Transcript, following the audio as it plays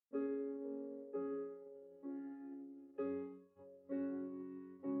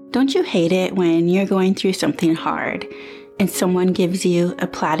Don't you hate it when you're going through something hard and someone gives you a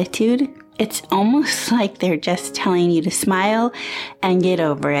platitude? It's almost like they're just telling you to smile and get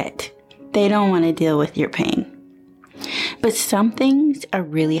over it. They don't want to deal with your pain. But some things are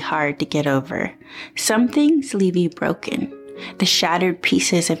really hard to get over. Some things leave you broken. The shattered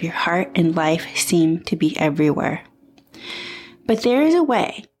pieces of your heart and life seem to be everywhere. But there is a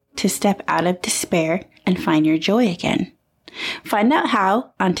way to step out of despair and find your joy again. Find out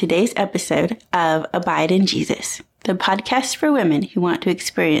how on today's episode of Abide in Jesus, the podcast for women who want to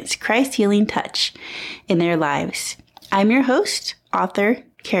experience Christ's healing touch in their lives. I'm your host, author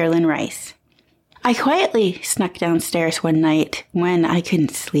Carolyn Rice. I quietly snuck downstairs one night when I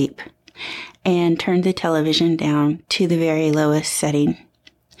couldn't sleep and turned the television down to the very lowest setting.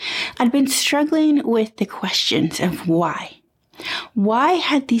 I'd been struggling with the questions of why. Why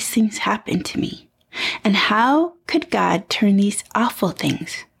had these things happen to me? And how could God turn these awful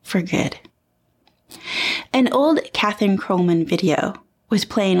things for good? An old Kathryn Kuhlman video was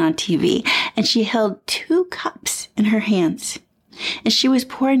playing on TV, and she held 2 cups in her hands, and she was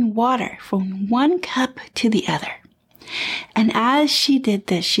pouring water from one cup to the other. And as she did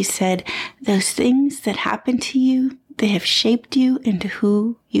this, she said, "Those things that happened to you, they have shaped you into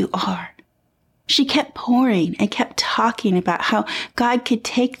who you are." She kept pouring and kept talking about how God could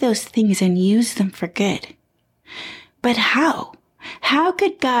take those things and use them for good. But how? How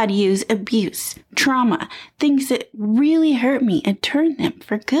could God use abuse, trauma, things that really hurt me and turn them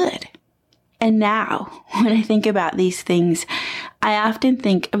for good? And now, when I think about these things, I often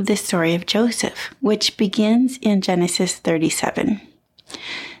think of the story of Joseph, which begins in Genesis 37.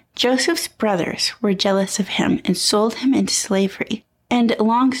 Joseph's brothers were jealous of him and sold him into slavery. And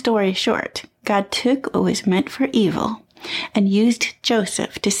long story short, God took what was meant for evil and used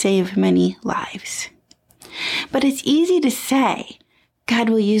Joseph to save many lives. But it's easy to say God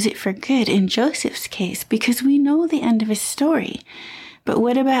will use it for good in Joseph's case because we know the end of his story. But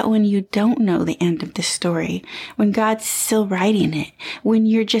what about when you don't know the end of the story? When God's still writing it? When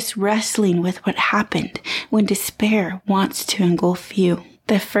you're just wrestling with what happened? When despair wants to engulf you?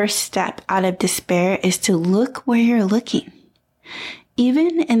 The first step out of despair is to look where you're looking.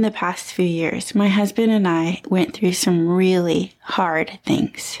 Even in the past few years, my husband and I went through some really hard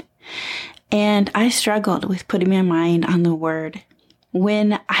things. And I struggled with putting my mind on the Word.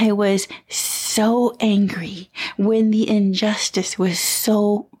 When I was so angry, when the injustice was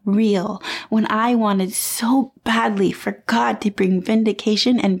so real, when I wanted so badly for God to bring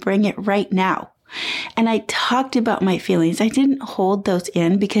vindication and bring it right now. And I talked about my feelings. I didn't hold those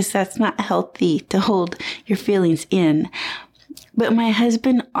in because that's not healthy to hold your feelings in. But my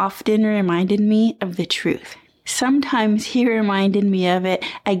husband often reminded me of the truth. Sometimes he reminded me of it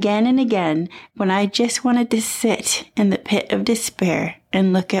again and again when I just wanted to sit in the pit of despair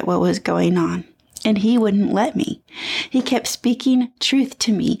and look at what was going on. And he wouldn't let me. He kept speaking truth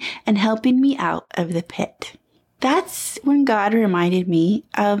to me and helping me out of the pit. That's when God reminded me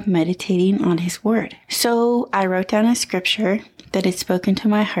of meditating on his word. So I wrote down a scripture that had spoken to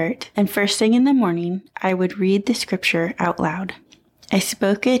my heart, and first thing in the morning, I would read the scripture out loud. I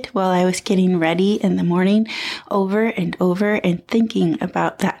spoke it while I was getting ready in the morning, over and over, and thinking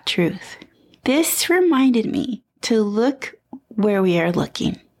about that truth. This reminded me to look where we are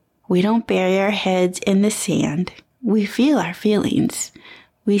looking. We don't bury our heads in the sand. We feel our feelings.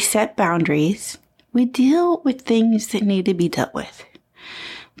 We set boundaries. We deal with things that need to be dealt with.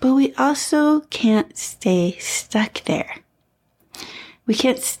 But we also can't stay stuck there. We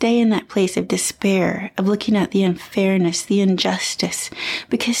can't stay in that place of despair, of looking at the unfairness, the injustice,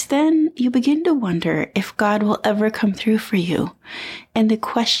 because then you begin to wonder if God will ever come through for you, and the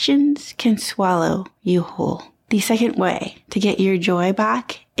questions can swallow you whole. The second way to get your joy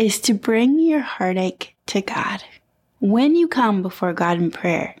back is to bring your heartache to God. When you come before God in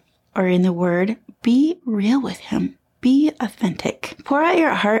prayer or in the Word, be real with Him. Be authentic. Pour out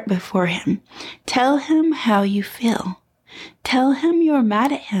your heart before Him. Tell Him how you feel. Tell Him you're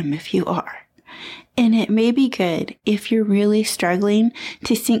mad at Him if you are. And it may be good, if you're really struggling,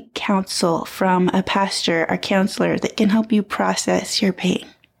 to seek counsel from a pastor or counselor that can help you process your pain.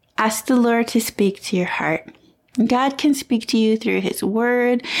 Ask the Lord to speak to your heart. God can speak to you through His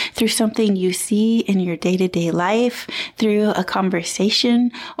Word, through something you see in your day-to-day life, through a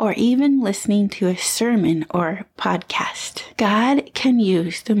conversation, or even listening to a sermon or podcast. God can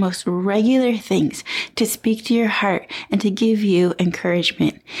use the most regular things to speak to your heart and to give you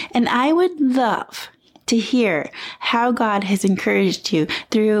encouragement. And I would love to hear how God has encouraged you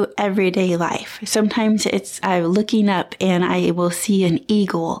through everyday life. Sometimes it's looking up and I will see an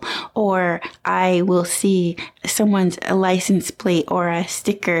eagle, Or I will see someone's license plate or a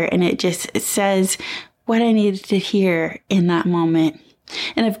sticker and it just says what I needed to hear in that moment.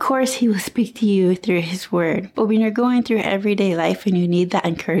 And of course, he will speak to you through his word. But when you're going through everyday life and you need that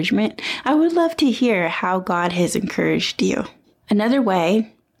encouragement, I would love to hear how God has encouraged you. Another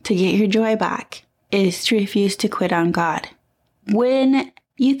way to get your joy back is to refuse to quit on God. When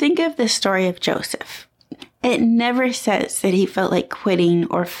you think of the story of Joseph, it never says that he felt like quitting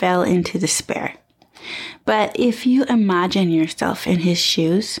or fell into despair. But if you imagine yourself in his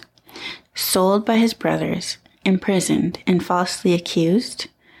shoes, sold by his brothers, imprisoned and falsely accused,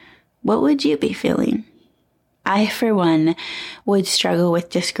 what would you be feeling? I, for one, would struggle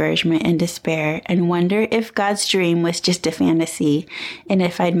with discouragement and despair and wonder if God's dream was just a fantasy and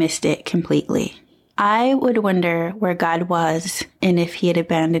if I'd missed it completely. I would wonder where God was and if he had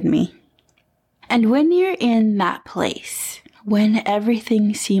abandoned me. And when you're in that place, when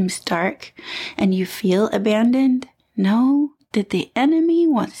everything seems dark and you feel abandoned, know that the enemy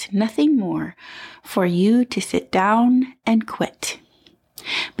wants nothing more for you to sit down and quit.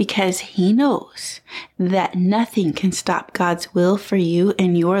 Because he knows that nothing can stop God's will for you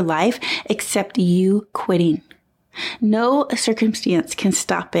in your life except you quitting. No circumstance can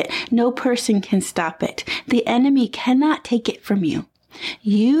stop it. No person can stop it. The enemy cannot take it from you.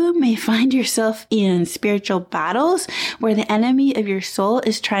 You may find yourself in spiritual battles where the enemy of your soul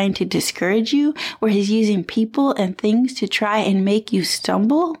is trying to discourage you, where he's using people and things to try and make you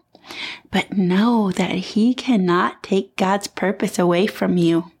stumble. But know that he cannot take God's purpose away from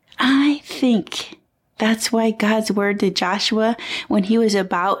you. I think that's why God's word to Joshua when he was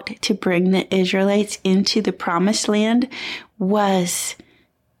about to bring the Israelites into the promised land was,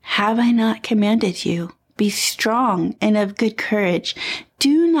 "Have I not commanded you? Be strong and of good courage.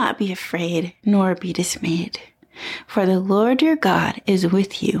 Do not be afraid nor be dismayed. For the Lord your God is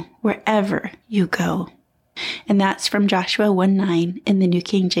with you wherever you go." And that's from Joshua 1:9 in the New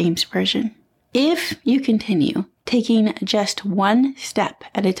King James Version. If you continue taking just one step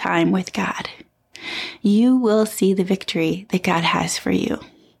at a time with God, you will see the victory that God has for you.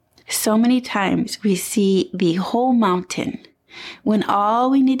 So many times we see the whole mountain when all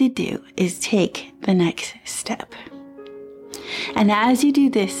we need to do is take the next step. And as you do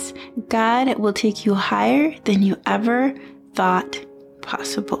this, God will take you higher than you ever thought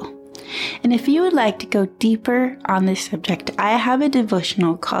possible. And if you would like to go deeper on this subject, I have a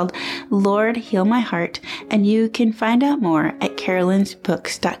devotional called Lord, Heal My Heart, and you can find out more at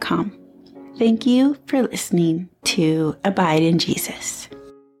carolinsbooks.com. Thank you for listening to Abide in Jesus.